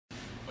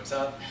What's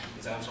up?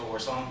 It's Amsel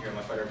Warsong here at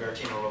my fighter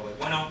Bertino Roble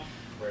Bueno.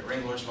 We're at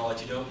Ring Lords Vale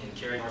Tudo in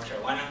Cary, North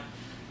Carolina.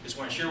 Just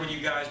want to share with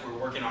you guys, we're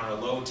working on a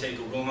low take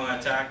Guruma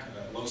attack,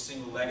 a low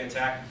single leg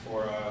attack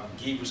for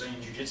gi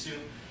Brazilian Jiu-Jitsu.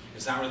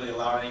 It's not really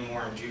allowed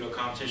anymore in judo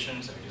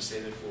competitions. I just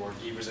say that for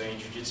gi Brazilian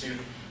Jiu-Jitsu.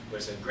 But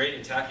it's a great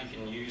attack you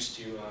can use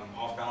to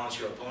off-balance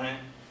your opponent,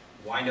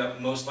 wind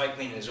up most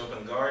likely in his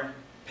open guard,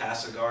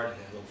 pass the guard, and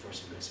then look for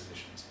some good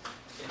submissions.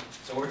 Okay.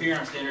 So we're here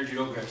on standard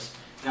judo grips.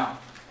 Now,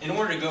 in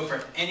order to go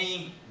for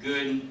any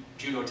good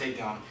judo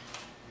takedown,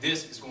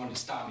 this is going to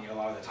stop me a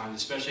lot of the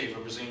times, especially if a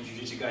Brazilian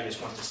Jiu-Jitsu guy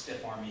just wants to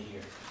stiff arm me here.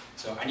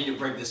 So I need to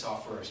break this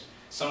off first.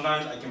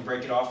 Sometimes I can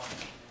break it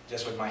off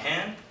just with my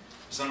hand.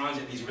 Sometimes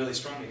if he's really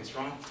strong, make it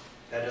strong.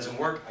 That doesn't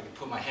work, I can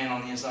put my hand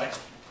on the inside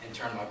and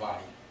turn my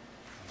body.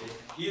 Okay.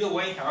 Either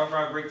way, however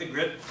I break the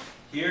grip,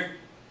 here,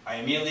 I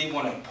immediately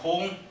want to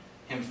pull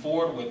him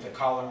forward with the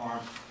collar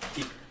arm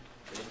here.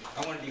 Okay.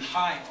 I want to be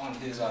high on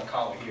his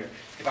collar here.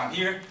 If I'm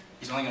here,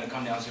 he's only going to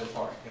come down so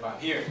far. If I'm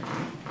here,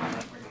 I'm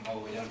going to bring him all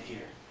the way down to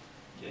here.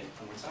 Okay,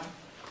 one more time.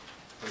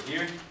 Right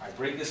here, I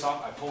break this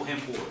off, I pull him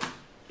forward.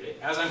 Okay,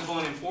 as I'm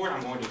pulling him forward,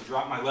 I'm going to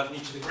drop my left knee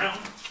to the ground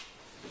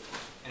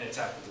and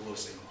attack with a low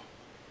single.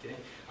 Okay,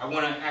 I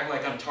want to act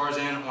like I'm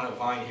Tarzan on a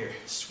vine here.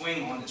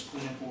 Swing on this, pull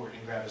him forward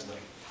and grab his leg.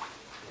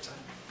 One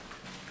time.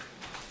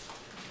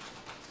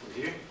 Over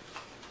here,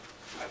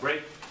 I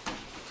break,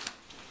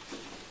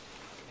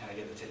 and I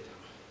get the takedown.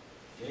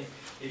 Okay,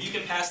 if you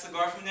can pass the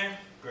guard from there,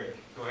 great,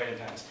 go ahead and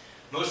pass.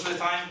 Most of the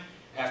time,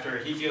 after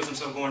he feels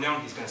himself going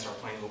down, he's going to start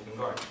playing open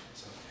guard.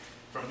 So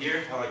from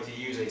here, I like to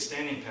use a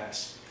standing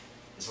pass.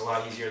 It's a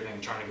lot easier than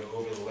trying to go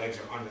over the legs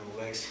or under the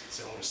legs.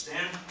 So I'm going to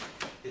stand.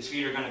 His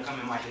feet are going to come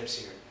in my hips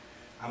here.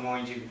 I'm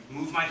going to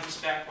move my hips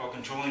back while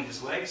controlling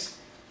his legs.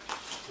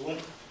 Boom.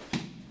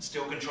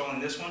 Still controlling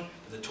this one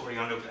with the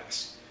Toreando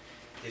pass.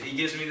 If he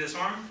gives me this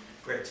arm,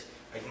 great.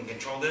 I can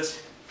control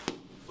this.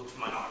 Look for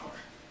my arm bar.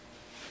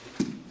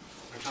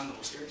 Right on the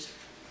whole series.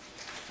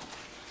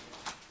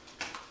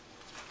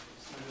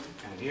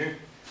 Kind of here,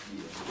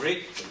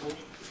 break,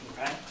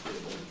 right?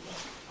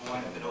 I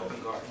wind up in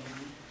open guard.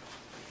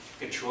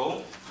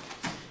 Control,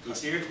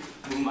 he's here,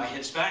 move my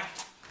hips back,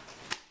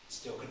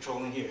 still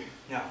controlling here.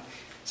 Now,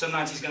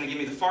 sometimes he's going to give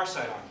me the far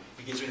side arm.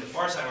 If he gives me the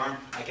far side arm,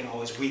 I can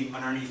always weave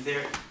underneath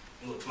there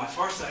and look for my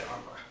far side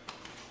arm bar.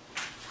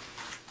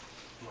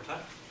 One more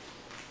time.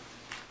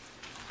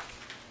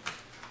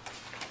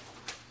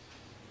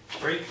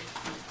 Break,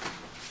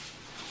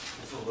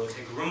 with a low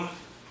take Guruma,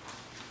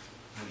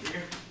 right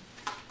here.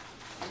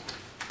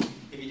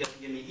 If he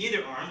doesn't give me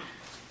either arm,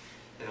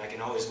 then I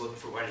can always look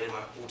for what I did in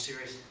my old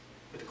series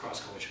with the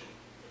cross collar choke.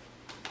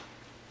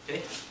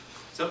 Okay,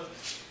 so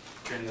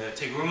turn the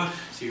take Guruma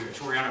to your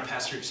Toreando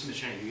pass through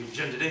submission at your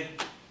gym today.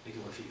 Make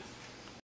it work for you.